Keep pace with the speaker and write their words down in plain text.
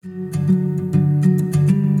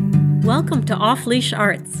Welcome to Off Leash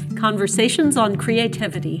Arts, Conversations on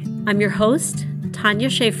Creativity. I'm your host,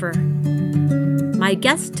 Tanya Schaefer. My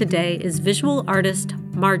guest today is visual artist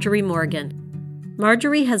Marjorie Morgan.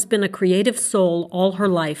 Marjorie has been a creative soul all her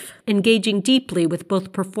life, engaging deeply with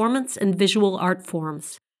both performance and visual art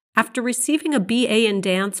forms. After receiving a BA in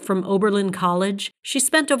dance from Oberlin College, she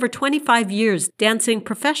spent over 25 years dancing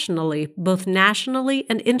professionally, both nationally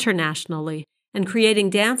and internationally, and creating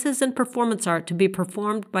dances and performance art to be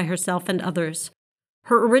performed by herself and others.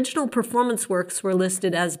 Her original performance works were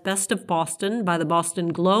listed as Best of Boston by the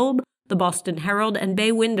Boston Globe, the Boston Herald, and Bay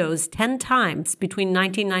Windows 10 times between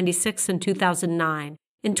 1996 and 2009.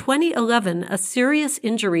 In 2011, a serious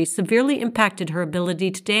injury severely impacted her ability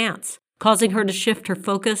to dance, causing her to shift her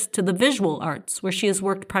focus to the visual arts, where she has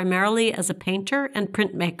worked primarily as a painter and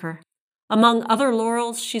printmaker. Among other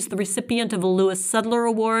laurels, she's the recipient of a Louis Sudler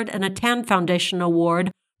Award and a Tan Foundation Award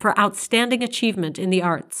for Outstanding Achievement in the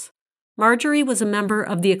Arts. Marjorie was a member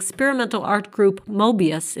of the experimental art group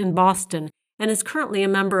Mobius in Boston and is currently a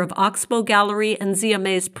member of Oxbow Gallery and Zia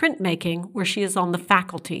May's Printmaking, where she is on the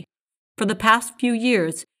faculty. For the past few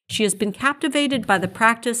years, she has been captivated by the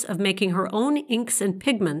practice of making her own inks and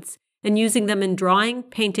pigments and using them in drawing,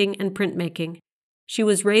 painting, and printmaking. She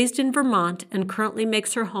was raised in Vermont and currently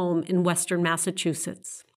makes her home in Western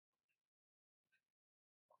Massachusetts.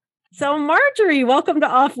 So Marjorie, welcome to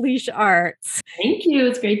Off Leash Arts. Thank you.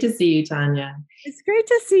 It's great to see you, Tanya. It's great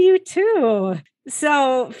to see you too.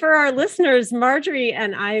 So for our listeners, Marjorie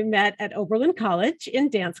and I met at Oberlin College in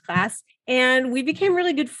dance class, and we became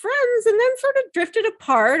really good friends and then sort of drifted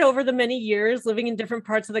apart over the many years living in different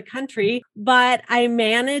parts of the country. But I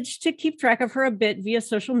managed to keep track of her a bit via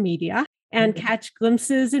social media and catch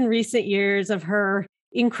glimpses in recent years of her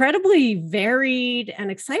incredibly varied and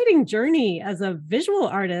exciting journey as a visual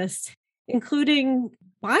artist, including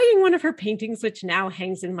buying one of her paintings, which now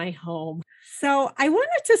hangs in my home. So I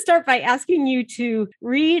wanted to start by asking you to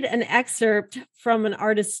read an excerpt from an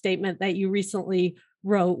artist statement that you recently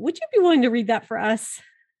wrote. Would you be willing to read that for us?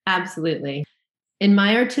 Absolutely. In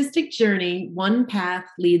my artistic journey, one path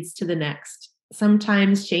leads to the next,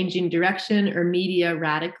 sometimes changing direction or media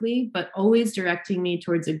radically, but always directing me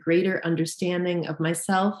towards a greater understanding of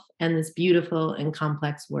myself and this beautiful and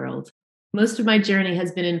complex world. Most of my journey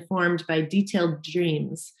has been informed by detailed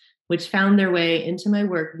dreams, which found their way into my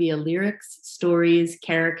work via lyrics, stories,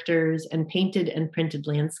 characters, and painted and printed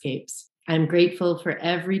landscapes. I'm grateful for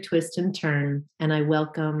every twist and turn, and I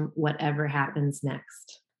welcome whatever happens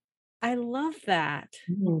next. I love that.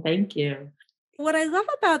 Thank you. What I love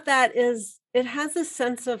about that is it has a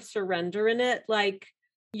sense of surrender in it. Like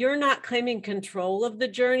you're not claiming control of the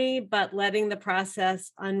journey, but letting the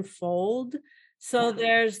process unfold. So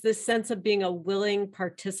there's this sense of being a willing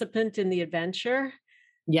participant in the adventure.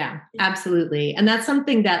 Yeah, absolutely. And that's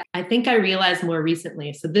something that I think I realized more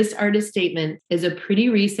recently. So this artist statement is a pretty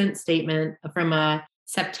recent statement from a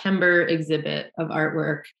September exhibit of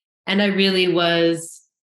artwork. And I really was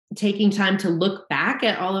taking time to look back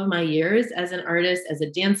at all of my years as an artist, as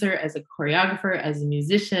a dancer, as a choreographer, as a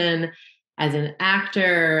musician, as an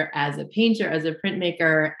actor, as a painter, as a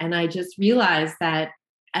printmaker. And I just realized that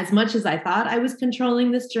as much as I thought I was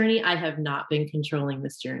controlling this journey, I have not been controlling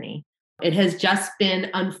this journey. It has just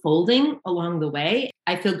been unfolding along the way.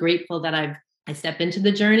 I feel grateful that I stepped into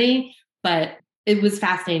the journey, but it was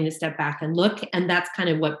fascinating to step back and look. And that's kind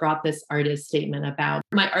of what brought this artist statement about.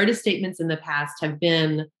 My artist statements in the past have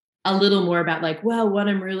been a little more about like, well, what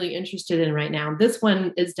I'm really interested in right now. This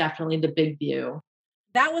one is definitely the big view.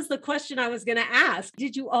 That was the question I was going to ask.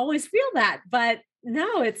 Did you always feel that? But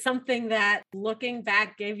no, it's something that looking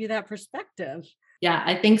back gave you that perspective. Yeah,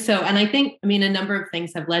 I think so. And I think, a number of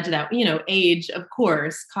things have led to that. Age, of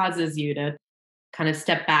course, causes you to kind of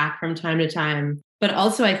step back from time to time. But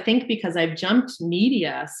also, I think because I've jumped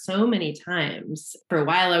media so many times, for a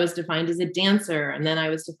while I was defined as a dancer, and then I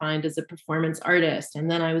was defined as a performance artist,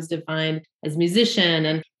 and then I was defined as musician,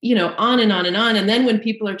 and, on and on and on. And then when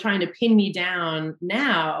people are trying to pin me down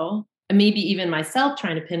now, and maybe even myself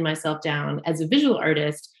trying to pin myself down as a visual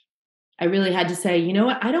artist, I really had to say, you know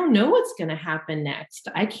what? I don't know what's going to happen next.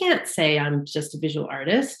 I can't say I'm just a visual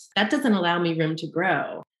artist. That doesn't allow me room to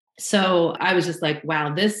grow. So I was just like,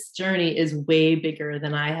 wow, this journey is way bigger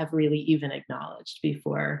than I have really even acknowledged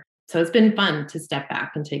before. So it's been fun to step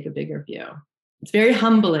back and take a bigger view. It's very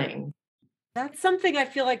humbling. That's something I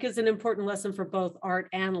feel like is an important lesson for both art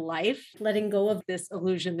and life, letting go of this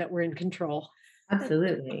illusion that we're in control.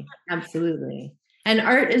 Absolutely. Absolutely. And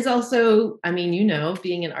art is also,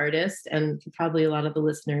 being an artist, and probably a lot of the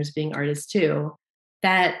listeners being artists too,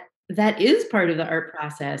 that that is part of the art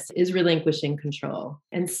process is relinquishing control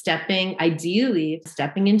and ideally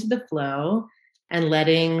stepping into the flow and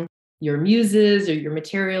letting your muses or your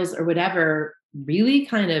materials or whatever really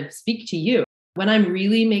kind of speak to you. When I'm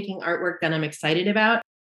really making artwork that I'm excited about,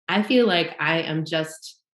 I feel like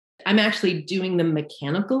I'm actually doing the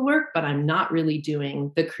mechanical work, but I'm not really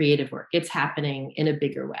doing the creative work. It's happening in a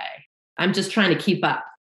bigger way. I'm just trying to keep up.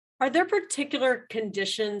 Are there particular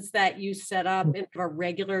conditions that you set up in a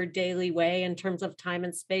regular daily way in terms of time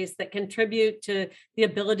and space that contribute to the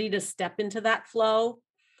ability to step into that flow?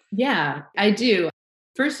 Yeah, I do.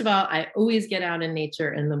 First of all, I always get out in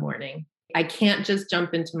nature in the morning. I can't just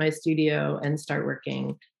jump into my studio and start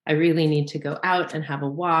working. I really need to go out and have a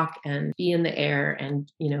walk and be in the air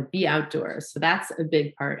and, be outdoors. So that's a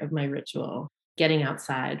big part of my ritual, getting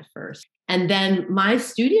outside first. And then my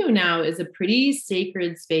studio now is a pretty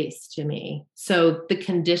sacred space to me. So the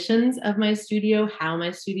conditions of my studio, how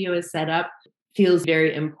my studio is set up, feels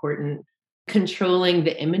very important. Controlling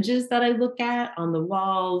the images that I look at on the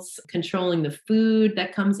walls, controlling the food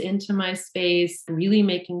that comes into my space, really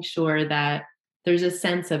making sure that there's a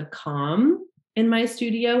sense of calm in my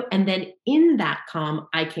studio. And then in that calm,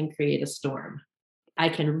 I can create a storm. I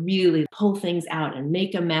can really pull things out and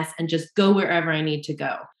make a mess and just go wherever I need to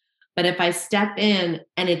go. But if I step in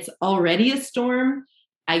and it's already a storm,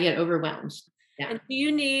 I get overwhelmed. Yeah. And do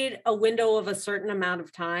you need a window of a certain amount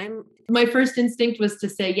of time? My first instinct was to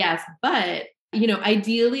say yes, but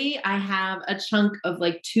ideally I have a chunk of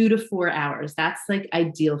like 2 to 4 hours. That's like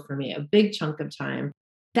ideal for me, a big chunk of time.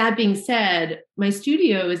 That being said, my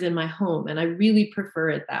studio is in my home and I really prefer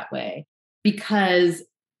it that way because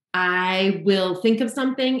I will think of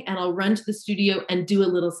something and I'll run to the studio and do a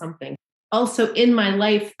little something. Also, in my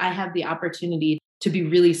life, I have the opportunity to be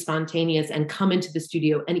really spontaneous and come into the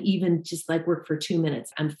studio and even just like work for 2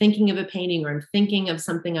 minutes. I'm thinking of a painting or I'm thinking of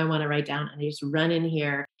something I want to write down and I just run in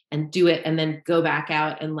here and do it and then go back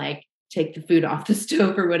out and like take the food off the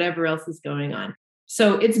stove or whatever else is going on.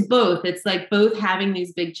 So it's both. It's like both having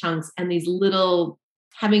these big chunks and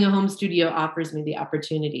having a home studio offers me the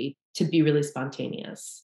opportunity to be really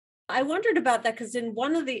spontaneous. I wondered about that because in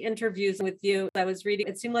one of the interviews with you, I was reading,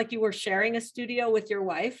 it seemed like you were sharing a studio with your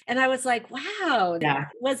wife. And I was like, wow, yeah.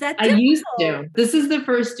 Was that difficult? I used to. This is the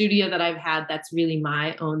first studio that I've had that's really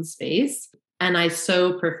my own space. And I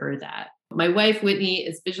so prefer that. My wife, Whitney,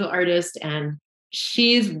 is a visual artist and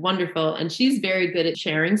she's wonderful. And she's very good at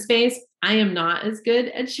sharing space. I am not as good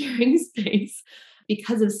at sharing space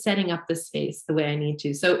because of setting up the space the way I need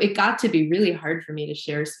to. So it got to be really hard for me to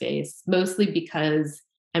share space, mostly because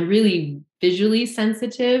I'm really visually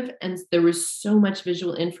sensitive and there was so much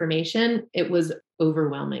visual information. It was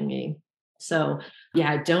overwhelming me. So yeah,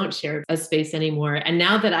 I don't share a space anymore. And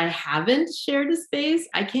now that I haven't shared a space,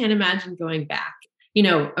 I can't imagine going back.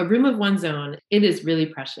 A room of one's own, it is really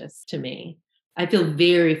precious to me. I feel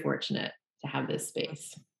very fortunate to have this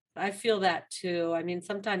space. I feel that too. I mean,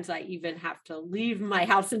 sometimes I even have to leave my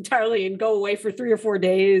house entirely and go away for 3 or 4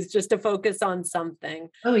 days just to focus on something.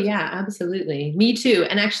 Oh yeah, absolutely. Me too.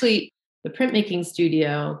 And actually the printmaking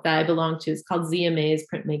studio that I belong to is called ZMA's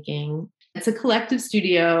Printmaking. It's a collective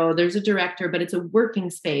studio. There's a director, but it's a working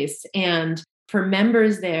space. And for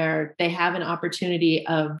members there, they have an opportunity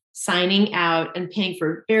of signing out and paying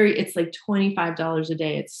for it's like $25 a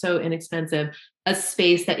day. It's so inexpensive. A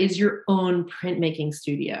space that is your own printmaking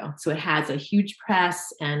studio. So it has a huge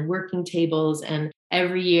press and working tables. And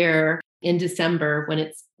every year in December, when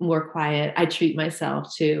it's more quiet, I treat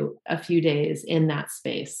myself to a few days in that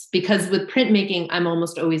space. Because with printmaking, I'm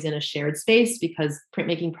almost always in a shared space because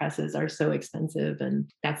printmaking presses are so expensive. And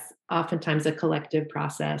that's oftentimes a collective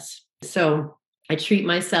process. So I treat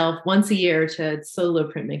myself once a year to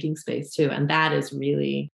solo printmaking space too. And that's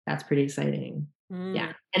pretty exciting.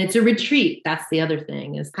 Yeah. And it's a retreat. That's the other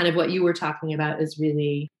thing is kind of what you were talking about is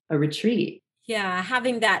really a retreat. Yeah.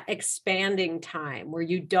 Having that expanding time where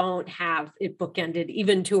you don't have it bookended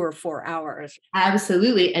even 2 or 4 hours.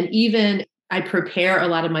 Absolutely. And even I prepare a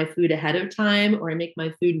lot of my food ahead of time or I make my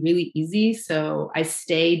food really easy. So I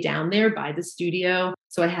stay down there by the studio.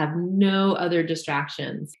 So I have no other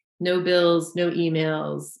distractions. No bills, no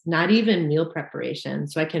emails, not even meal preparation.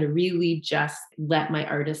 So I can really just let my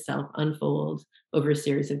artist self unfold over a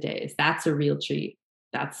series of days. That's a real treat.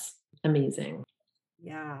 That's amazing.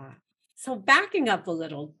 Yeah. So backing up a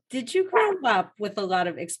little, did you grow up with a lot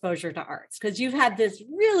of exposure to arts? Because you've had this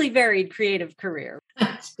really varied creative career.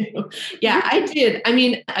 Yeah, I did. I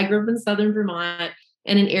mean, I grew up in Southern Vermont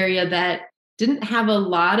in an area that didn't have a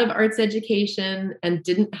lot of arts education and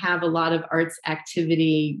didn't have a lot of arts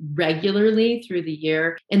activity regularly through the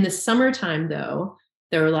year. In the summertime, though,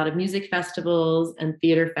 there were a lot of music festivals and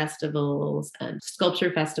theater festivals and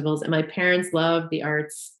sculpture festivals. And my parents loved the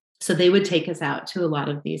arts. So they would take us out to a lot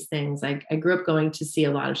of these things. I grew up going to see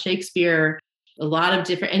a lot of Shakespeare, a lot of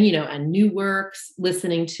different, and new works,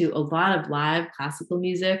 listening to a lot of live classical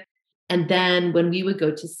music. And then when we would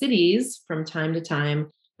go to cities from time to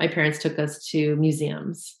time, my parents took us to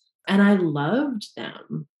museums and I loved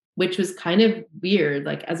them, which was kind of weird.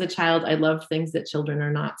 Like as a child, I loved things that children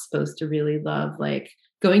are not supposed to really love, like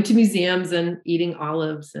going to museums and eating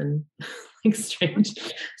olives and like strange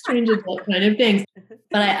adult kind of things.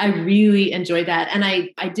 But I really enjoyed that. And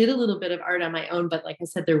I did a little bit of art on my own, but like I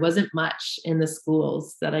said, there wasn't much in the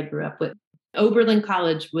schools that I grew up with. Oberlin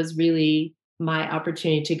College was really my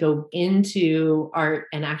opportunity to go into art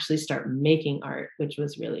and actually start making art, which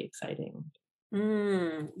was really exciting.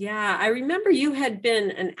 Yeah, I remember you had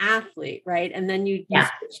been an athlete, right? And then you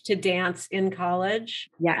switched to dance in college.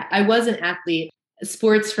 Yeah, I was an athlete.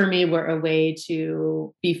 Sports for me were a way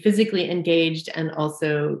to be physically engaged and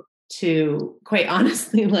also to, quite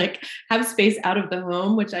honestly, like have space out of the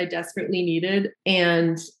home, which I desperately needed.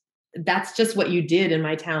 And that's just what you did in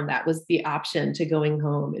my town. That was the option to going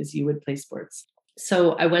home, is you would play sports.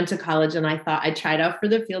 So I went to college and I thought I tried out for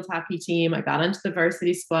the field hockey team. I got onto the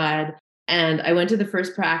varsity squad and I went to the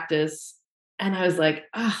first practice and I was like,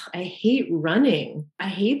 oh, I hate running. I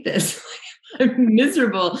hate this. I'm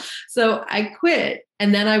miserable. So I quit.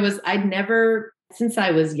 And then I'd never, since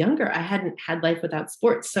I was younger, I hadn't had life without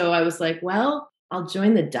sports. So I was like, well, I'll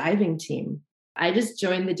join the diving team. I just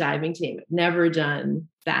joined the diving team. Never done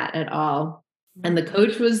that at all. And the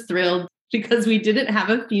coach was thrilled because we didn't have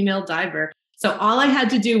a female diver. So all I had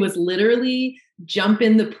to do was literally jump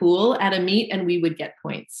in the pool at a meet and we would get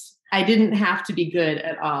points. I didn't have to be good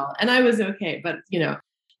at all. And I was okay, but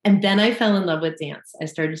and then I fell in love with dance. I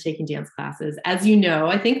started taking dance classes. As you know,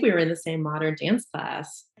 I think we were in the same modern dance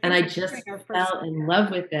class and I just fell in love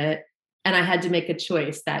with it. And I had to make a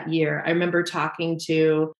choice that year. I remember talking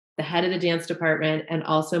to the head of the dance department and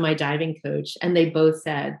also my diving coach. And they both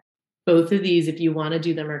said, both of these, if you want to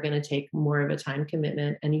do them, are going to take more of a time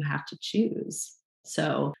commitment and you have to choose.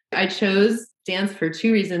 So I chose dance for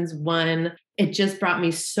two reasons. One, it just brought me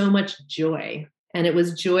so much joy. And it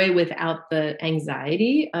was joy without the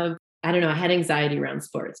anxiety of, I had anxiety around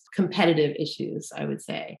sports, competitive issues, I would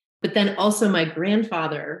say. But then also my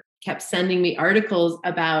grandfather kept sending me articles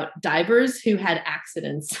about divers who had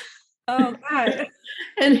accidents. Oh, God.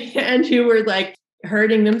 and who were like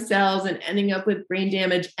hurting themselves and ending up with brain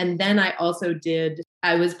damage. And then I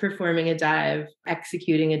was performing a dive,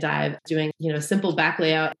 executing a dive, doing, simple back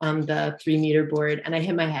layout on the 3-meter board. And I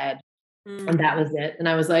hit my head. And that was it. And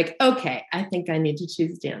I was like, okay, I think I need to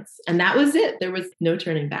choose dance. And that was it. There was no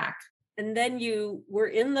turning back. And then you were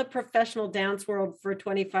in the professional dance world for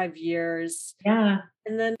 25 years. Yeah.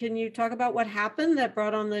 And then can you talk about what happened that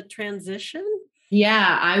brought on the transition?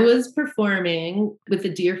 Yeah, I was performing with a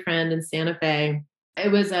dear friend in Santa Fe.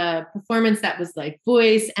 It was a performance that was like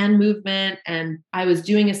voice and movement. And I was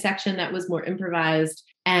doing a section that was more improvised.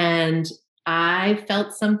 And I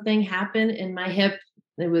felt something happen in my hip.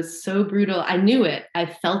 It was so brutal. I knew it. I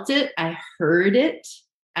felt it. I heard it.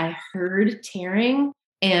 I heard tearing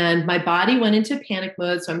and my body went into panic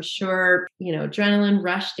mode. So I'm sure, adrenaline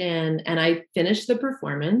rushed in and I finished the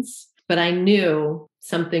performance, but I knew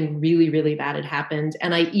something really, really bad had happened.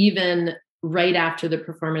 And I even, right after the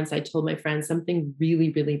performance, I told my friends something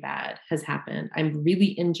really, really bad has happened. I'm really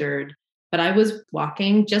injured, but I was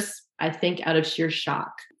walking just, I think, out of sheer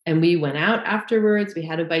shock. And we went out afterwards. We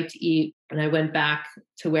had a bite to eat and I went back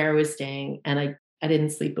to where I was staying and I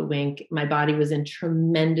didn't sleep a wink. My body was in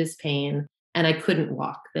tremendous pain and I couldn't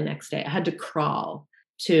walk the next day. I had to crawl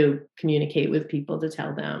to communicate with people to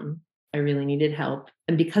tell them I really needed help.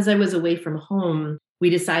 And because I was away from home, we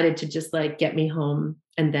decided to just get me home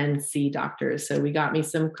and then see doctors. So we got me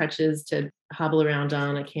some crutches to hobble around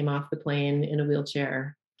on. I came off the plane in a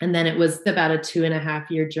wheelchair. And then it was about a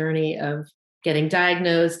 2.5-year journey of getting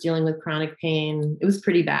diagnosed, dealing with chronic pain. It was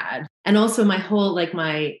pretty bad. And also my whole,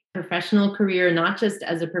 my professional career, not just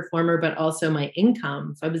as a performer, but also my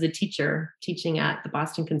income. So I was a teacher teaching at the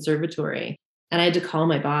Boston Conservatory. And I had to call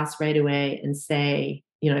my boss right away and say,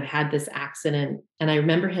 I've had this accident. And I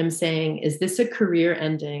remember him saying, is this a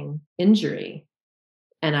career-ending injury?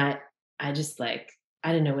 And I just I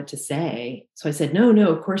didn't know what to say. So I said, no,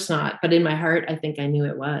 of course not. But in my heart, I think I knew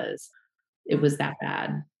it was. It was that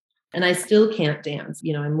bad. And I still can't dance.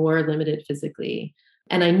 I'm more limited physically.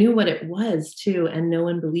 And I knew what it was too. And no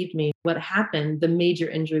one believed me. What happened, the major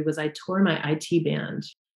injury was I tore my IT band,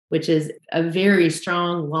 which is a very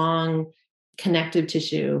strong, long connective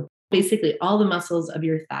tissue, basically all the muscles of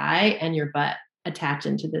your thigh and your butt attach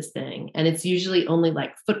into this thing. And it's usually only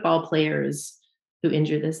like football players who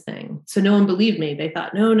injure this thing. So no one believed me. They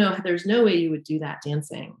thought, no, there's no way you would do that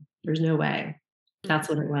dancing. There's no way. That's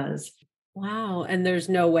what it was. Wow. And there's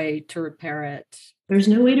no way to repair it. There's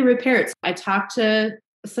no way to repair it. So I talked to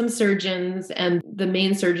some surgeons, and the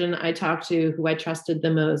main surgeon I talked to, who I trusted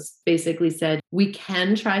the most, basically said, we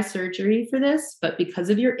can try surgery for this, but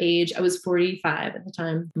because of your age, I was 45 at the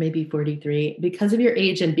time, maybe 43, because of your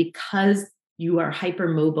age and because you are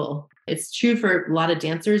hypermobile. It's true for a lot of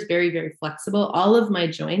dancers, very, very flexible. All of my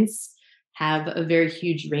joints have a very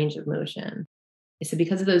huge range of motion. I said,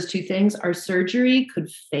 because of those two things, our surgery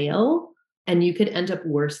could fail and you could end up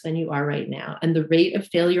worse than you are right now. And the rate of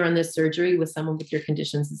failure on this surgery with someone with your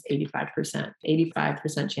conditions is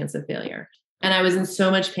 85% chance of failure. And I was in so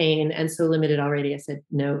much pain and so limited already. I said,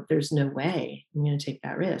 no, there's no way I'm going to take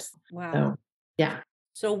that risk. Wow. So, yeah.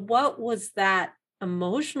 So what was that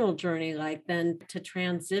emotional journey like then to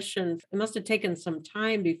transition? It must have taken some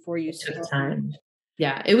time before you took time.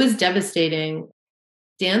 Yeah, it was devastating.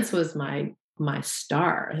 Dance was my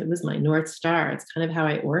star. It was my North Star. It's kind of how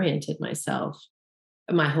I oriented myself.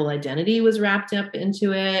 My whole identity was wrapped up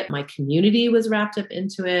into it. My community was wrapped up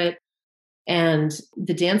into it. And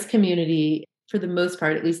the dance community, for the most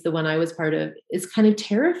part, at least the one I was part of, is kind of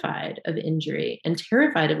terrified of injury and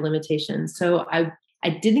terrified of limitations. So I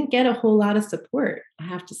didn't get a whole lot of support, I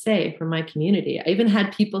have to say, from my community. I even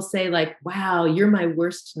had people say like, wow, you're my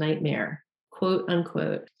worst nightmare, quote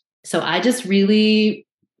unquote. So I just really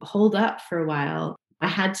holed up for a while. I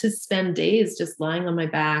had to spend days just lying on my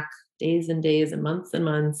back, days and days and months.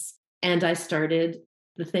 And I started,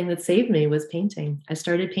 the thing that saved me was painting. I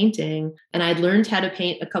started painting, and I'd learned how to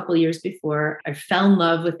paint a couple of years before. I fell in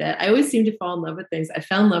love with it. I always seem to fall in love with things. I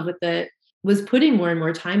fell in love with it, was putting more and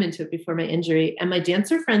more time into it before my injury. And my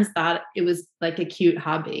dancer friends thought it was like a cute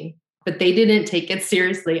hobby, but they didn't take it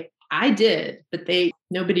seriously. I did, but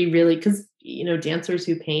nobody really, because, dancers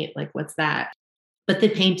who paint, like, what's that? But the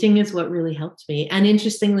painting is what really helped me. And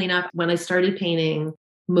interestingly enough, when I started painting,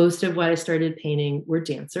 most of what I started painting were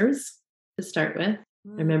dancers to start with.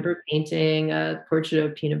 I remember painting a portrait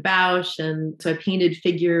of Pina Bausch. And so I painted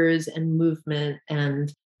figures and movement.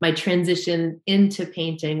 And my transition into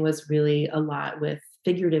painting was really a lot with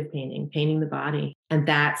figurative painting the body. And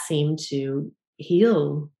that seemed to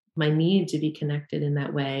heal my need to be connected in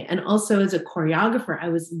that way. And also as a choreographer, I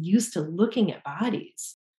was used to looking at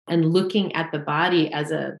bodies and looking at the body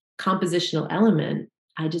as a compositional element.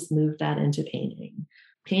 I just moved that into painting.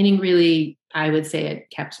 Painting really, I would say, it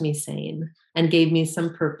kept me sane and gave me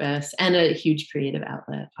some purpose and a huge creative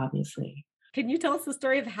outlet, obviously. Can you tell us the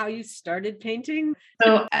story of how you started painting?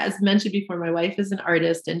 So as mentioned before, my wife is an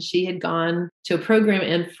artist, and she had gone to a program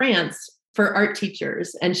in France for art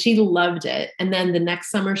teachers, and she loved it. And then the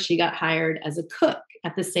next summer she got hired as a cook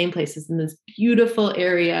at the same place, in this beautiful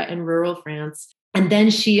area in rural France. And then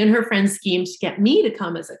she and her friends schemed to get me to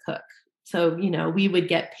come as a cook. So, we would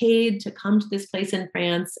get paid to come to this place in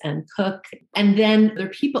France and cook. And then there are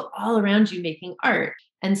people all around you making art.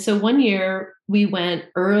 And so one year we went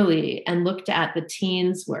early and looked at the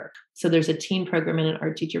teens' work. So there's a teen program and an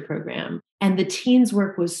art teacher program. And the teens'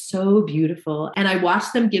 work was so beautiful. And I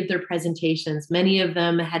watched them give their presentations. Many of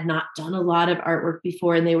them had not done a lot of artwork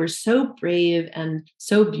before, and they were so brave and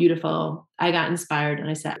so beautiful. I got inspired and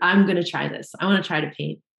I said, I'm going to try this. I want to try to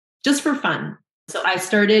paint just for fun. So I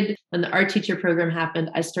started, when the art teacher program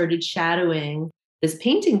happened, I started shadowing this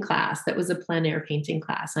painting class that was a plein air painting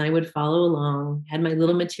class. And I would follow along, had my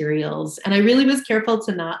little materials. And I really was careful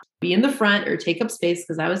to not be in the front or take up space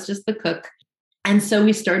because I was just the cook. And so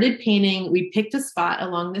we started painting. We picked a spot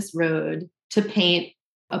along this road to paint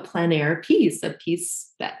a plein air piece, a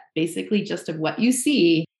piece that basically just of what you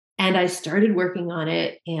see. And I started working on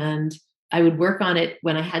it. And I would work on it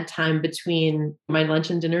when I had time between my lunch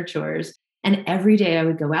and dinner chores. And every day I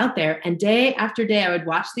would go out there, and day after day, I would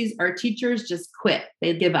watch these art teachers just quit.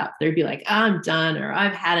 They'd give up. They'd be like, I'm done, or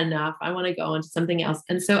I've had enough. I want to go into something else.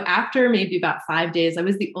 And so after maybe about 5 days, I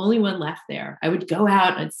was the only one left there. I would go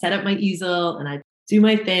out and I'd set up my easel and I'd do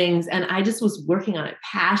my things. And I just was working on it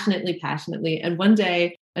passionately. And one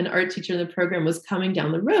day, an art teacher in the program was coming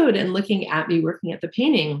down the road and looking at me working at the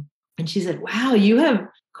painting. And she said, wow, you have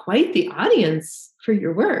quite the audience for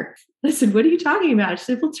your work. I said, what are you talking about? She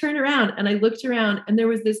said, well, turn around. And I looked around, and there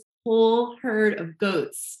was this whole herd of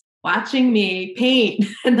goats watching me paint.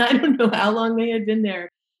 And I don't know how long they had been there,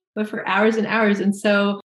 but for hours and hours. And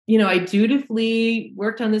so, I dutifully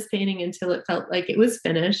worked on this painting until it felt like it was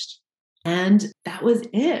finished. And that was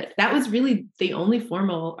it. That was really the only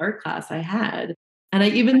formal art class I had. And I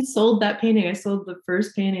even sold that painting. I sold the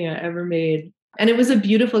first painting I ever made And it was a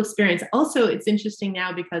beautiful experience. Also, it's interesting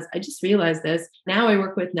now because I just realized this. Now I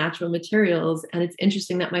work with natural materials, and it's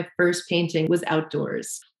interesting that my first painting was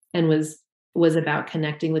outdoors and was about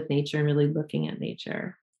connecting with nature and really looking at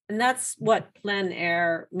nature. And that's what plein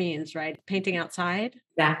air means, right? Painting outside?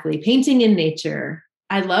 Exactly. Painting in nature.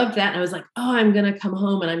 I loved that. And I was like, oh, I'm going to come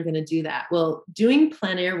home and I'm going to do that. Well, doing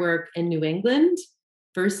plein air work in New England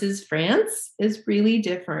versus France is really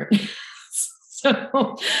different.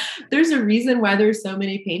 So there's a reason why there's so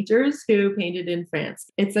many painters who painted in France.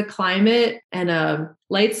 It's a climate and a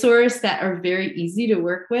light source that are very easy to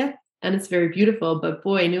work with. And it's very beautiful. But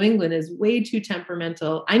boy, New England is way too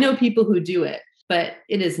temperamental. I know people who do it, but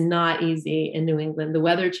it is not easy in New England. The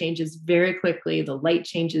weather changes very quickly. The light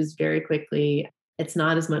changes very quickly. It's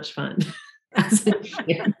not as much fun as in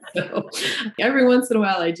France. So every once in a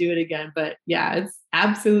while I do it again. But yeah, it's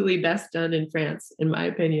absolutely best done in France, in my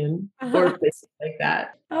opinion, or places like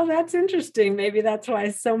that. Oh, that's interesting. Maybe that's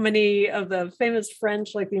why so many of the famous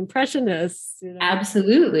French, like the Impressionists.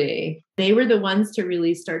 Absolutely. They were the ones to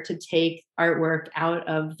really start to take artwork out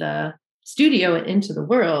of the studio and into the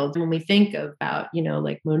world. When we think about,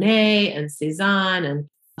 like Monet and Cézanne and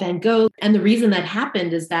Van Gogh. And the reason that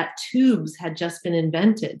happened is that tubes had just been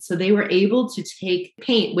invented. So they were able to take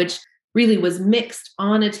paint, which really was mixed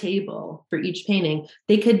on a table for each painting.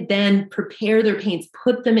 They could then prepare their paints,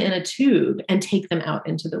 put them in a tube, and take them out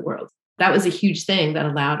into the world. That was a huge thing that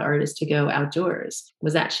allowed artists to go outdoors,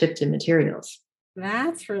 was that shift in materials.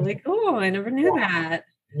 That's really cool. I never knew that.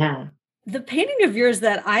 Yeah. The painting of yours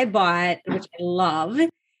that I bought, which I love,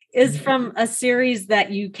 is from a series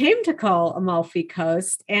that you came to call Amalfi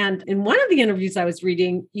Coast. And in one of the interviews I was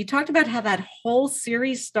reading, you talked about how that whole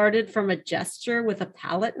series started from a gesture with a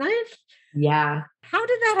palette knife. Yeah. How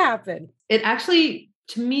did that happen? It actually,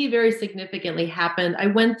 to me, very significantly happened. I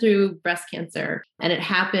went through breast cancer, and it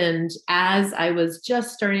happened as I was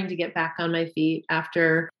just starting to get back on my feet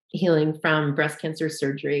after healing from breast cancer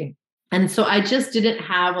surgery. And so I just didn't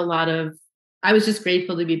have I was just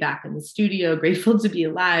grateful to be back in the studio, grateful to be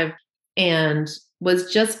alive, and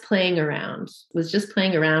was just playing around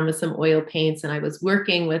with some oil paints. And I was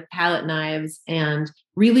working with palette knives and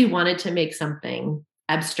really wanted to make something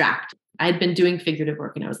abstract. I'd been doing figurative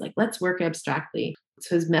work and I was like, let's work abstractly.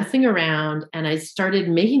 So I was messing around and I started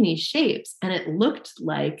making these shapes, and it looked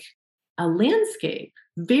like a landscape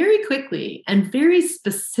very quickly and very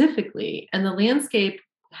specifically. And the landscape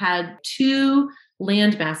had two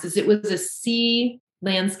land masses. It was a sea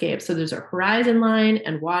landscape. So there's a horizon line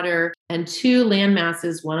and water, and two land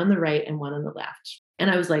masses, one on the right and one on the left.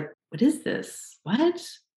 And I was like, what is this? What?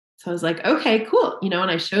 So I was like, okay, cool. And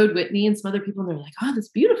I showed Whitney and some other people, and they're like, oh, that's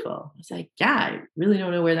beautiful. I was like, yeah, I really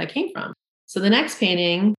don't know where that came from. So the next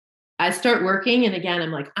painting, I start working. And again,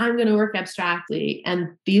 I'm like, I'm going to work abstractly. And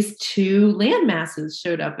these two land masses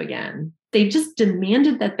showed up again. They just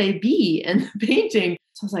demanded that they be in the painting.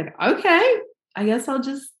 So I was like, okay, I guess I'll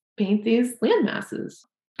just paint these land masses.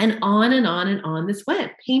 And on and on and on this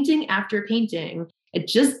went, painting after painting. It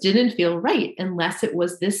just didn't feel right unless it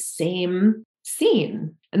was this same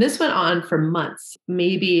scene. And this went on for months.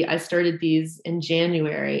 Maybe I started these in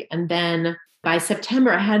January. And then by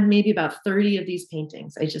September, I had maybe about 30 of these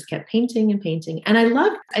paintings. I just kept painting and painting. And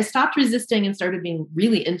I stopped resisting and started being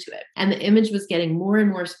really into it. And the image was getting more and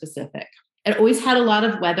more specific. It always had a lot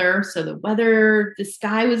of weather. So the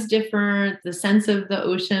sky was different. The sense of the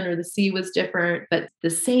ocean or the sea was different, but the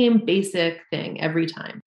same basic thing every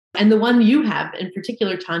time. And the one you have in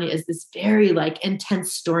particular, Tanya, is this very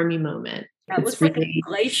intense stormy moment. It looks like a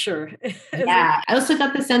glacier. Yeah. I also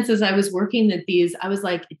got the sense as I was working at these, I was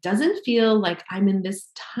like, it doesn't feel like I'm in this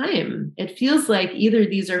time. It feels like either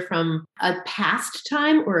these are from a past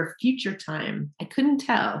time or a future time. I couldn't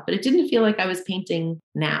tell, but it didn't feel like I was painting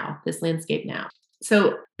now, this landscape now.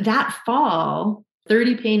 So that fall,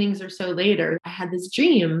 30 paintings or so later, I had this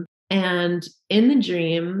dream. And in the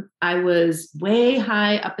dream, I was way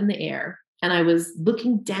high up in the air and I was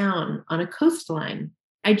looking down on a coastline.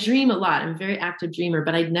 I dream a lot. I'm a very active dreamer,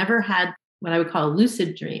 but I'd never had what I would call a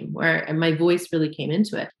lucid dream where my voice really came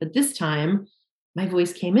into it. But this time my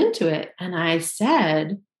voice came into it and I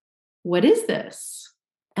said, what is this?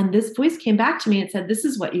 And this voice came back to me and said, this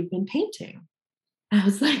is what you've been painting. I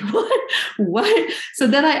was like, what? So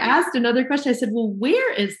then I asked another question. I said, well,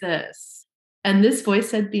 where is this? And this voice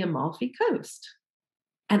said, the Amalfi Coast.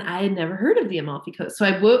 And I had never heard of the Amalfi Coast. So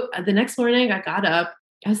I woke the next morning, I got up.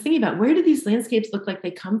 I was thinking about where do these landscapes look like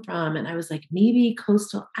they come from? And I was like, maybe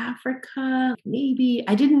coastal Africa, maybe.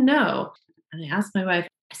 I didn't know. And I asked my wife,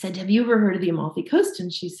 I said, have you ever heard of the Amalfi Coast?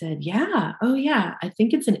 And she said, yeah. Oh, yeah. I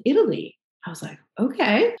think it's in Italy. I was like,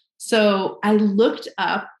 okay. So I looked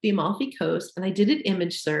up the Amalfi Coast and I did an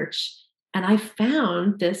image search and I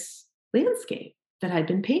found this landscape that I'd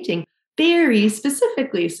been painting very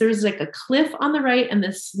specifically. So there's like a cliff on the right and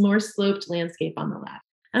this more sloped landscape on the left.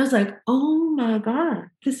 And I was like, oh my God,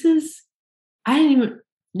 I didn't even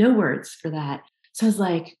know words for that. So I was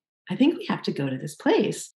like, I think we have to go to this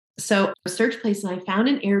place. So I searched place and I found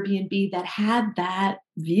an Airbnb that had that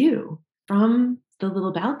view from the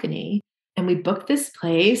little balcony. And we booked this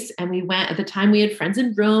place and we went, at the time we had friends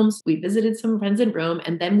in Rome. So we visited some friends in Rome.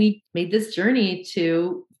 And then we made this journey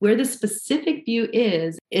to where the specific view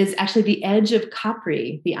is actually the edge of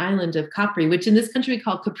Capri, the island of Capri, which in this country we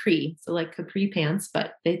call Capri. So like Capri pants,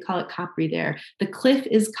 but they call it Capri there. The cliff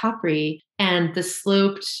is Capri and the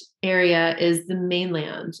sloped area is the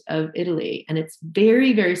mainland of Italy. And it's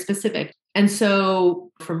very, very specific. And so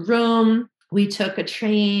from Rome, we took a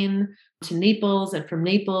train to Naples, and from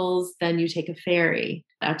Naples, then you take a ferry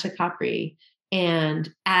out to Capri.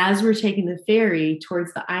 And as we're taking the ferry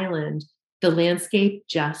towards the island, the landscape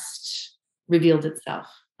just revealed itself.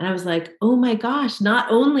 And I was like, oh my gosh,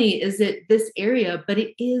 not only is it this area, but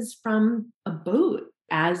it is from a boat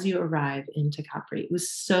as you arrive into Capri. It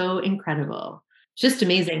was so incredible, just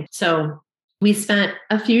amazing. So we spent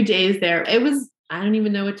a few days there. I don't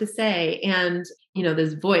even know what to say. And,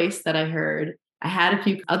 this voice that I heard, I had a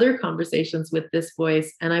few other conversations with this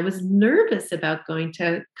voice and I was nervous about going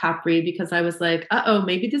to Capri because I was like,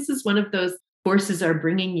 maybe this is one of those forces are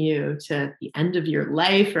bringing you to the end of your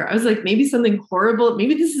life. Or I was like, maybe something horrible.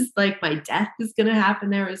 Maybe this is like my death is going to happen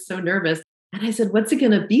there. I was so nervous. And I said, what's it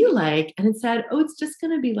going to be like? And it said, it's just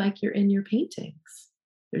going to be like you're in your paintings.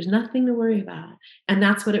 There's nothing to worry about. And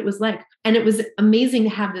that's what it was like. And it was amazing to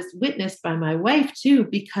have this witnessed by my wife too,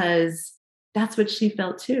 because that's what she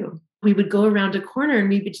felt too. We would go around a corner and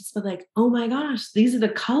we would just be like, oh my gosh, these are the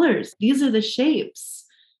colors. These are the shapes.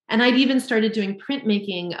 And I'd even started doing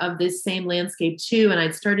printmaking of this same landscape too. And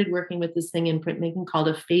I'd started working with this thing in printmaking called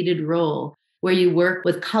a faded roll, where you work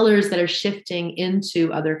with colors that are shifting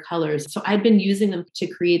into other colors. So I'd been using them to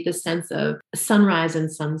create this sense of sunrise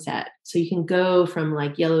and sunset. So you can go from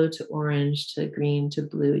like yellow to orange to green to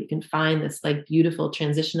blue. You can find this like beautiful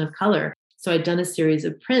transition of color. So I'd done a series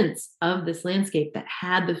of prints of this landscape that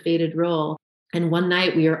had the faded roll. And one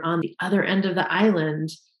night we were on the other end of the island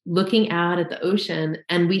looking out at the ocean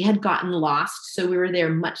and we had gotten lost. So we were there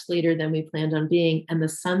much later than we planned on being. And the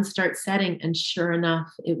sun starts setting. And sure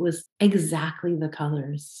enough, it was exactly the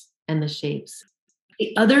colors and the shapes.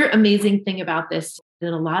 The other amazing thing about this, in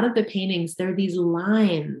a lot of the paintings, there are these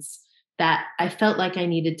lines that I felt like I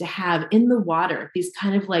needed to have in the water, these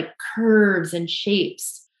kind of like curves and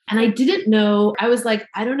shapes. And I didn't know, I was like,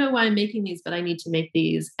 I don't know why I'm making these, but I need to make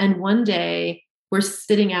these. And one day we're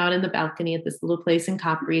sitting out in the balcony at this little place in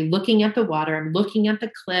Capri, looking at the water, I'm looking at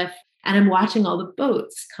the cliff, and I'm watching all the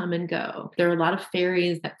boats come and go. There are a lot of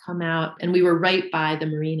ferries that come out, and we were right by the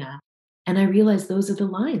marina. And I realized those are the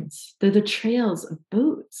lines. They're the trails of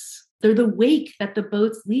boats. They're the wake that the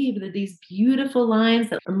boats leave. They're these beautiful lines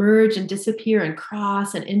that emerge and disappear and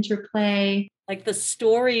cross and interplay. Like the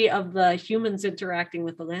story of the humans interacting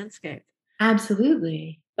with the landscape.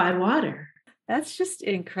 Absolutely. By water. That's just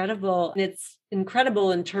incredible. It's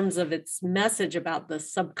incredible in terms of its message about the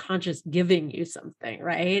subconscious giving you something,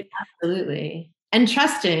 right? Absolutely. And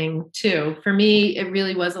trusting too. For me, it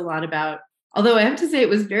really was a lot about, although I have to say it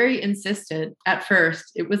was very insistent at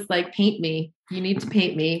first. It was like, paint me. You need to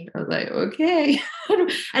paint me. I was like, okay.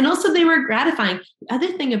 And also they were gratifying. The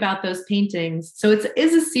other thing about those paintings, so it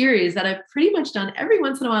is a series that I've pretty much done every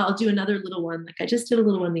once in a while. I'll do another little one. Like I just did a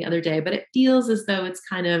little one the other day, but it feels as though it's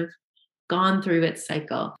kind of gone through its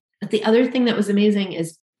cycle. But the other thing that was amazing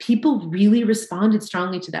is people really responded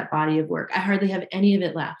strongly to that body of work. I hardly have any of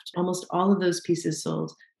it left. Almost all of those pieces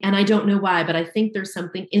sold. And I don't know why, but I think there's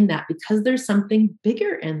something in that because there's something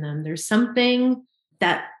bigger in them. There's something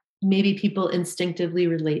that maybe people instinctively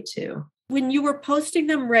relate to. When you were posting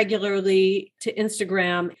them regularly to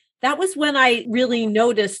Instagram, that was when I really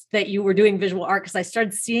noticed that you were doing visual art because I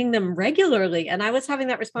started seeing them regularly. And I was having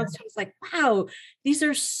that response. I was like, wow, these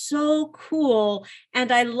are so cool.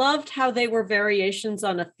 And I loved how they were variations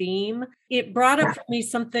on a theme. It brought up for me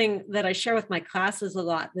something that I share with my classes a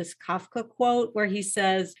lot, this Kafka quote where he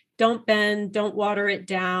says, don't bend, don't water it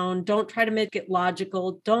down, don't try to make it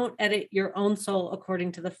logical, don't edit your own soul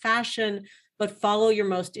according to the fashion, but follow your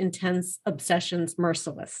most intense obsessions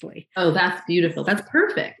mercilessly. Oh, that's beautiful. That's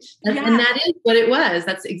perfect. And that is what it was.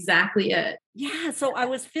 That's exactly it. Yeah. So I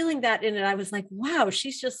was feeling that in it. I was like, wow,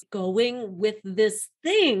 she's just going with this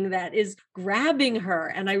thing that is grabbing her.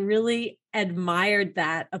 And I really admired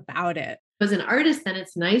that about it. As an artist, then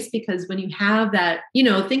it's nice because when you have that,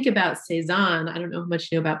 think about Cézanne. I don't know how much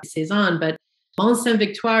you know about Cézanne, but Mont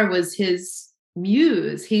Saint-Victoire was his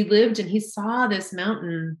muse. He lived and he saw this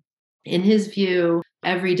mountain in his view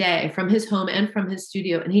every day from his home and from his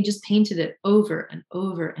studio. And he just painted it over and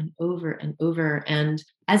over and over and over. And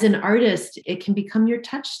as an artist, it can become your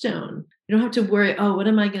touchstone. You don't have to worry, oh, what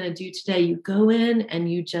am I going to do today? You go in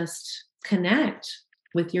and you just connect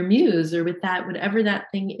with your muse or with that, whatever that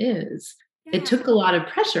thing is. Yeah. It took a lot of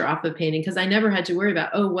pressure off of painting because I never had to worry about,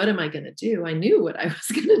 oh, what am I going to do? I knew what I was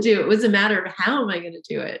going to do. It was a matter of how am I going to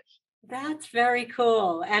do it? That's very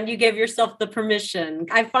cool. And you gave yourself the permission.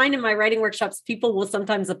 I find in my writing workshops, people will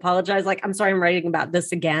sometimes apologize, like, I'm sorry, I'm writing about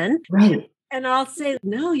this again. Right. And I'll say,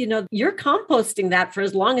 no, you're composting that for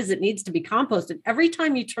as long as it needs to be composted. Every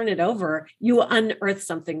time you turn it over, you unearth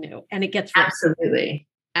something new and it gets Absolutely.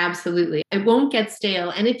 Absolutely. It won't get stale.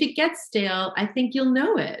 And if it gets stale, I think you'll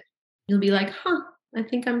know it. You'll be like, I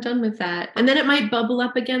think I'm done with that. And then it might bubble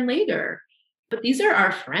up again later. But these are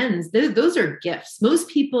our friends. Those are gifts. Most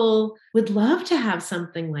people would love to have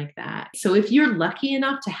something like that. So if you're lucky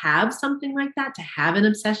enough to have something like that, to have an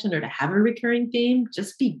obsession or to have a recurring theme,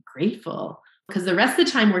 just be grateful. Because the rest of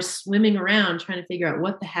the time we're swimming around trying to figure out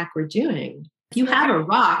what the heck we're doing. If you have a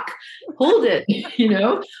rock, hold it,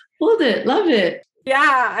 hold it, love it.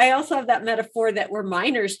 Yeah, I also have that metaphor that we're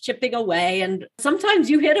miners chipping away. And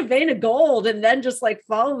sometimes you hit a vein of gold and then just like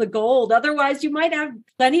follow the gold. Otherwise, you might have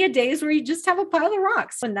plenty of days where you just have a pile of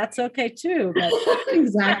rocks. And that's okay too. But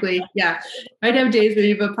exactly. Yeah. Might have days where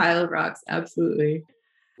you have a pile of rocks. Absolutely.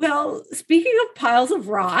 Well, speaking of piles of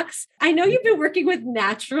rocks, I know you've been working with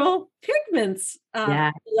natural pigments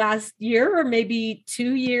last year or maybe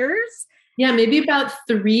 2 years. Yeah, maybe about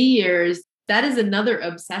 3 years. That is another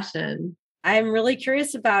obsession. I'm really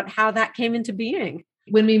curious about how that came into being.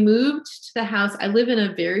 When we moved to the house, I live in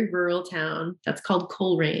a very rural town that's called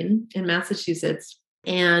Coleraine in Massachusetts.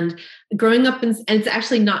 And growing up and it's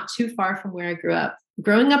actually not too far from where I grew up.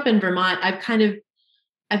 Growing up in Vermont,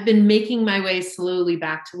 I've been making my way slowly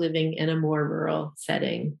back to living in a more rural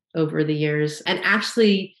setting over the years. And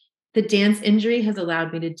actually, the dance injury has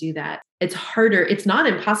allowed me to do that. It's harder. It's not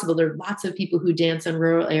impossible. There are lots of people who dance in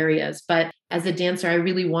rural areas, but as a dancer, I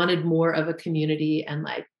really wanted more of a community and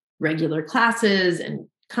like regular classes and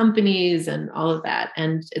companies and all of that.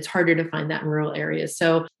 And it's harder to find that in rural areas.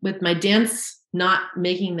 So with my dance not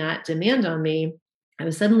making that demand on me, I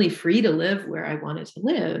was suddenly free to live where I wanted to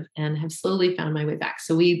live and have slowly found my way back.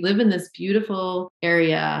 So we live in this beautiful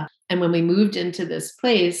area. And when we moved into this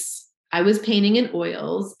place, I was painting in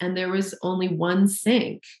oils and there was only one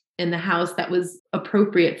sink in the house that was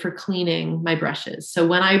appropriate for cleaning my brushes. So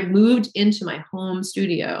when I moved into my home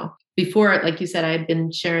studio, before, like you said, I had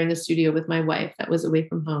been sharing a studio with my wife that was away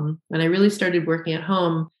from home. When I really started working at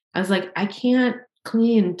home, I was like, I can't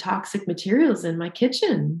clean toxic materials in my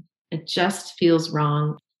kitchen. It just feels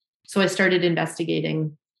wrong. So I started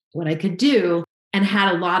investigating what I could do and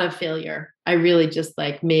had a lot of failure. I really just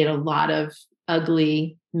like made a lot of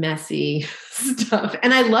ugly, messy stuff.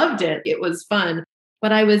 And I loved it. It was fun.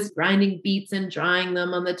 But I was grinding beets and drying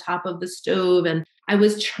them on the top of the stove. And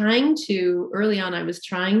early on, I was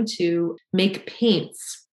trying to make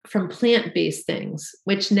paints from plant-based things,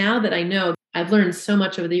 which now that I know, I've learned so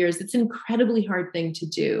much over the years, it's an incredibly hard thing to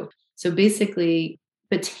do. So basically,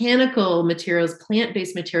 botanical materials,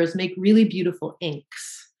 plant-based materials make really beautiful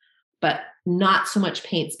inks, but not so much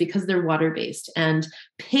paints because they're water-based. And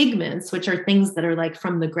pigments, which are things that are like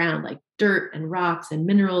from the ground, like dirt and rocks and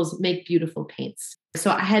minerals, make beautiful paints. So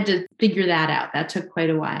I had to figure that out. That took quite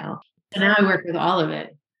a while. And now I work with all of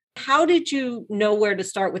it. How did you know where to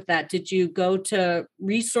start with that? Did you go to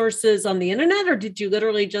resources on the internet or did you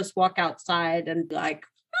literally just walk outside and be like,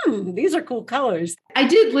 these are cool colors? I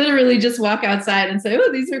did literally just walk outside and say,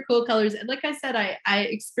 oh, these are cool colors. And like I said, I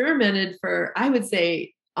experimented for, I would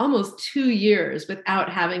say, almost 2 years without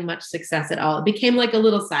having much success at all. It became like a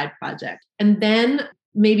little side project. And then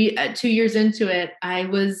maybe 2 years into it, I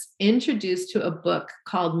was introduced to a book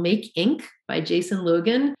called Make Ink by Jason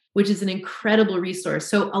Logan, which is an incredible resource.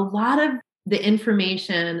 So a lot of the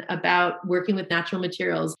information about working with natural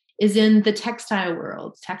materials is in the textile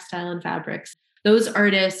world, textile and fabrics. Those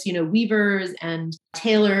artists, weavers and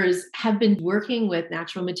tailors have been working with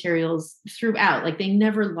natural materials throughout. Like they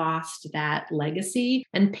never lost that legacy.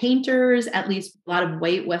 And painters, at least a lot of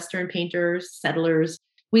white Western painters, settlers,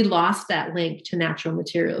 we lost that link to natural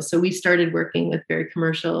materials. So we started working with very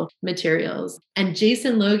commercial materials. And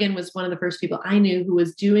Jason Logan was one of the first people I knew who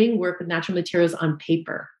was doing work with natural materials on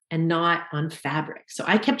paper. and not on fabric. So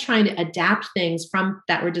I kept trying to adapt things from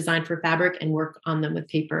that were designed for fabric and work on them with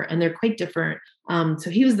paper. And they're quite different. So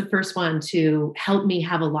he was the first one to help me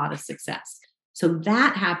have a lot of success. So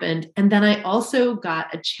that happened. And then I also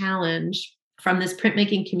got a challenge from this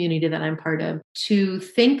printmaking community that I'm part of to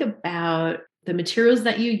think about the materials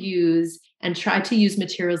that you use and try to use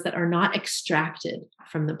materials that are not extracted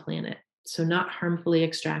from the planet. So not harmfully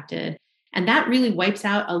extracted. And that really wipes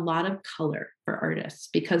out a lot of color for artists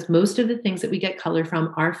because most of the things that we get color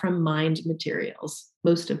from are from mined materials,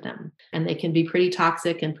 most of them. And they can be pretty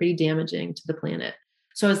toxic and pretty damaging to the planet.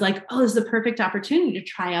 So I was like, oh, this is a perfect opportunity to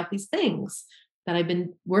try out these things that I've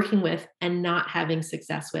been working with and not having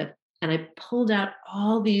success with. And I pulled out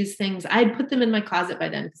all these things. I had put them in my closet by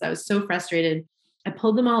then because I was so frustrated. I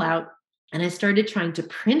pulled them all out and I started trying to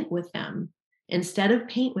print with them instead of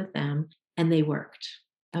paint with them. And they worked.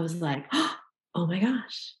 I was like, oh my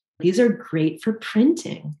gosh, these are great for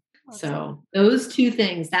printing. Awesome. So those two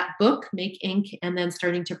things, that book, Make Ink, and then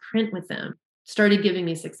starting to print with them started giving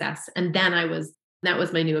me success. And then that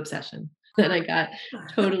was my new obsession. Then I got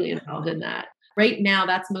totally involved in that. Right now,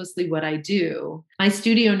 that's mostly what I do. My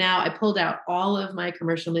studio now, I pulled out all of my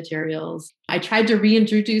commercial materials. I tried to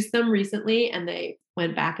reintroduce them recently and they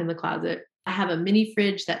went back in the closet. I have a mini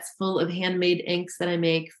fridge that's full of handmade inks that I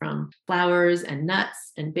make from flowers and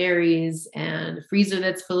nuts and berries, and a freezer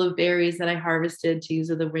that's full of berries that I harvested to use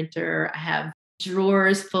in the winter. I have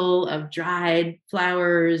drawers full of dried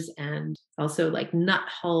flowers and also like nut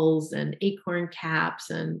hulls and acorn caps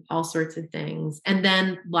and all sorts of things. And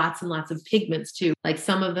then lots and lots of pigments too. Like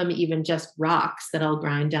some of them even just rocks that I'll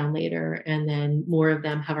grind down later. And then more of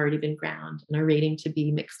them have already been ground and are waiting to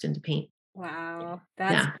be mixed into paint. Wow,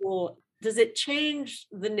 that's cool. Does it change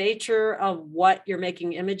the nature of what you're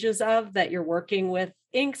making images of, that you're working with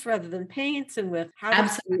inks rather than paints and with how?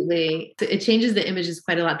 Absolutely. It changes the images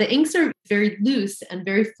quite a lot. The inks are very loose and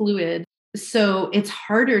very fluid. So it's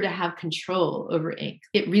harder to have control over ink.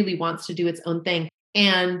 It really wants to do its own thing.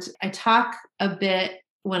 And I talk a bit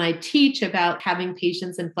when I teach about having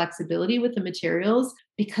patience and flexibility with the materials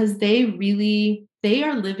because they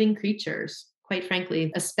are living creatures. Quite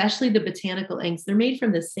frankly, especially the botanical inks, they're made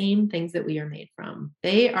from the same things that we are made from.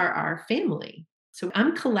 They are our family. So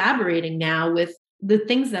I'm collaborating now with the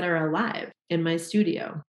things that are alive in my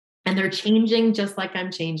studio. And they're changing just like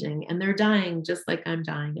I'm changing. And they're dying just like I'm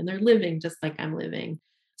dying. And they're living just like I'm living.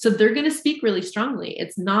 So they're going to speak really strongly.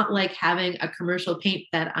 It's not like having a commercial paint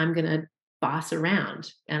that I'm going to boss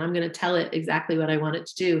around and I'm going to tell it exactly what I want it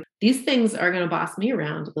to do. These things are going to boss me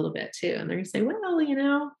around a little bit too. And they're going to say, well,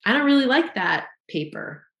 I don't really like that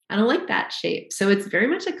paper. I don't like that shape. So it's very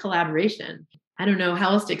much a collaboration. I don't know how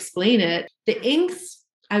else to explain it. The inks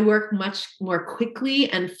I work much more quickly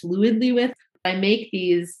and fluidly with. I make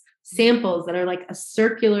these samples that are like a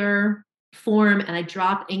circular form and I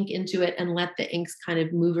drop ink into it and let the inks kind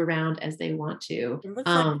of move around as they want to. It looks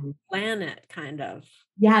like a planet kind of.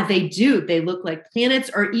 Yeah, they do. They look like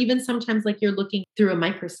planets, or even sometimes like you're looking through a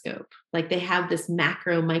microscope. Like they have this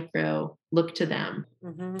micro look to them.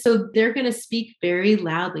 Mm-hmm. So they're going to speak very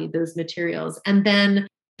loudly, those materials. And then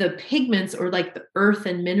the pigments or like the earth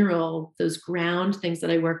and mineral, those ground things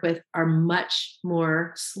that I work with are much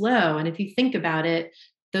more slow. And if you think about it,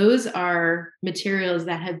 those are materials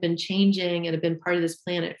that have been changing and have been part of this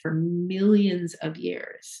planet for millions of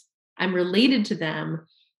years. I'm related to them,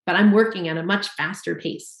 but I'm working at a much faster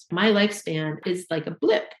pace. My lifespan is like a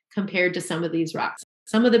blip compared to some of these rocks.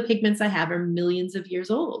 Some of the pigments I have are millions of years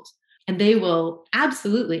old, and they will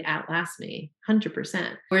absolutely outlast me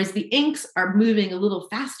 100%. Whereas the inks are moving a little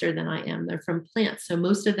faster than I am. They're from plants. So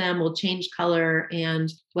most of them will change color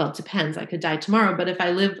and, well, it depends. I could die tomorrow, but if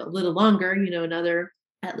I live a little longer, another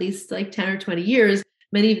at least like 10 or 20 years,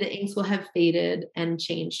 many of the inks will have faded and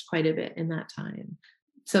changed quite a bit in that time.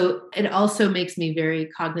 So it also makes me very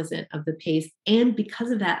cognizant of the pace. And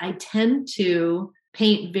because of that, I tend to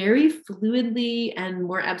paint very fluidly and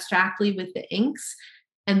more abstractly with the inks.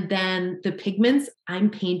 And then the pigments,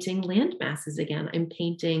 I'm painting land masses again. I'm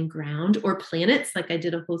painting ground or planets. Like I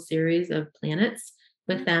did a whole series of planets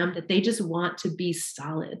with them that they just want to be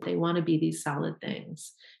solid. They want to be these solid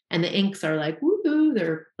things. And the inks are like, woohoo,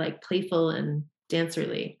 they're like playful and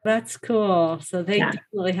dancerly. That's cool. So they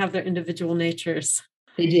definitely have their individual natures.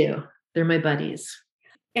 They do. They're my buddies.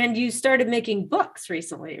 And you started making books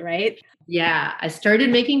recently, right? Yeah, I started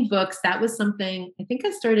making books. That was something I think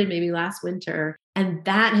I started maybe last winter. And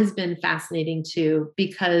that has been fascinating too,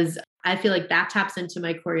 because I feel like that taps into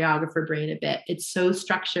my choreographer brain a bit. It's so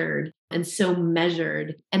structured and so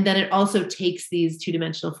measured. And then it also takes these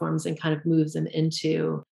two-dimensional forms and kind of moves them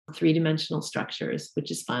into three-dimensional structures,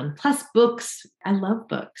 which is fun. Plus books. I love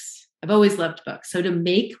books. I've always loved books. So to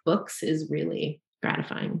make books is really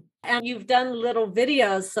gratifying. And you've done little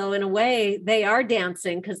videos. So in a way, they are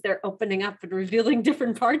dancing because they're opening up and revealing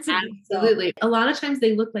different parts of themselves. Absolutely. A lot of times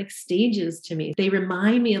they look like stages to me. They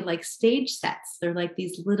remind me of like stage sets. They're like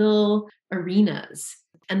these little arenas.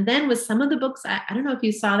 And then with some of the books, I don't know if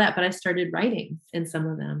you saw that, but I started writing in some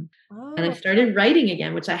of them. And I started writing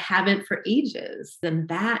again, which I haven't for ages. And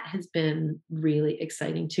that has been really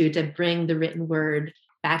exciting too, to bring the written word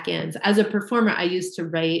back in. So as a performer, I used to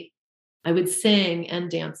write, I would sing and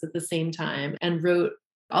dance at the same time and wrote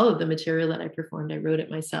all of the material that I performed. I wrote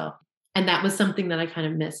it myself. And that was something that I kind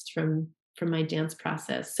of missed from my dance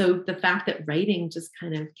process. So the fact that writing just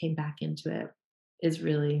kind of came back into it is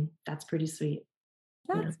really, that's pretty sweet.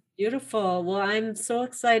 That's beautiful. Well, I'm so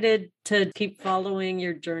excited to keep following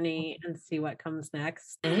your journey and see what comes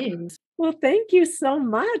next. Thanks. Well, thank you so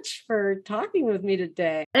much for talking with me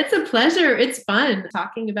today. It's a pleasure. It's fun.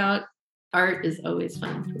 Talking about art is always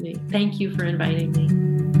fun for me. Thank you for inviting me.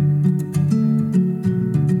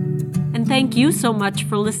 And thank you so much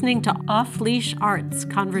for listening to Off Leash Arts,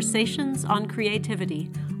 Conversations on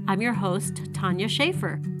Creativity. I'm your host, Tanya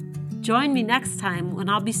Schaefer. Join me next time when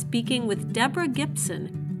I'll be speaking with Deborah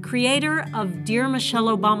Gibson, creator of Dear Michelle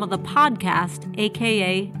Obama, the podcast,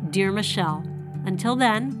 aka Dear Michelle. Until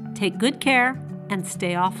then, take good care and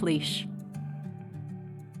stay off leash.